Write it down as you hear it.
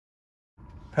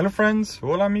Hello friends,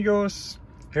 hola amigos!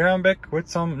 Here I'm back with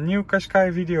some new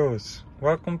Qashqai videos.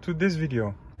 Welcome to this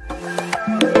video.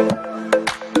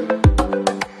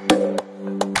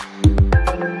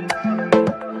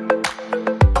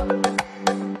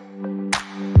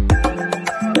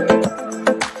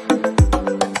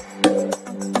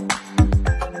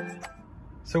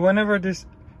 So whenever this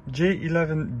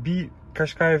J11b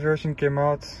Qashqai version came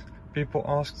out, people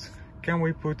asked, can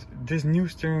we put this new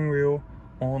steering wheel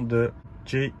on the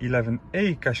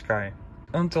J11a Qashqai?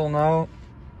 Until now,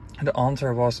 the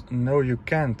answer was no, you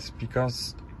can't,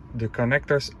 because the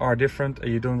connectors are different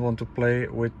and you don't want to play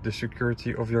with the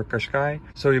security of your Qashqai,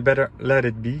 so you better let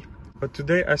it be. But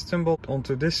today I stumbled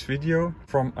onto this video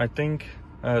from, I think,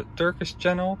 a Turkish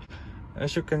channel.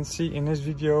 As you can see in this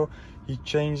video, he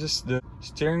changes the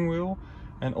steering wheel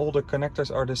and all the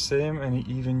connectors are the same, and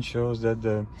he even shows that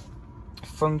the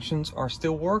functions are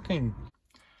still working.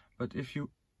 But if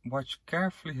you watch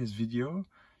carefully his video,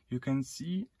 you can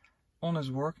see on his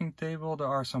working table there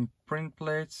are some print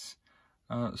plates,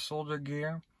 solder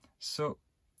gear. So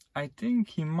I think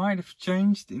he might have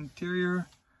changed the interior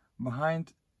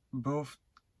behind both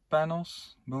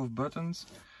panels, both buttons,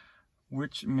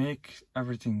 which make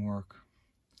everything work.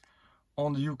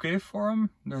 On the UK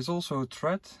forum there's also a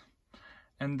thread,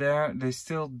 and there they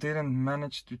still didn't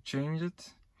manage to change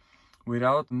it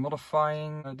without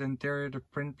modifying the interior, the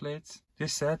print plates.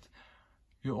 This said,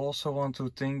 you also want to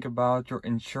think about your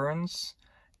insurance.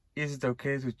 Is it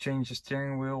okay to change the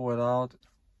steering wheel without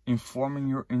informing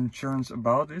your insurance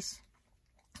about this?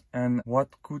 And what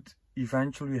could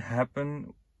eventually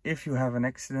happen if you have an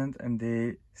accident and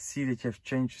they see that you have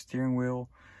changed the steering wheel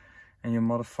and you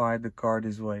modified the car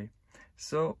this way?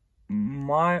 So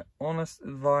my honest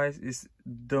advice is,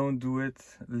 don't do it.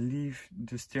 Leave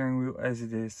the steering wheel as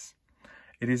it is.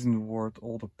 It isn't worth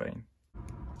all the pain.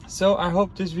 So I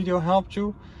hope this video helped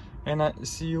you, and I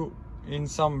see you in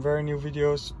some very new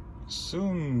videos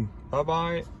soon. Bye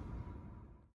bye.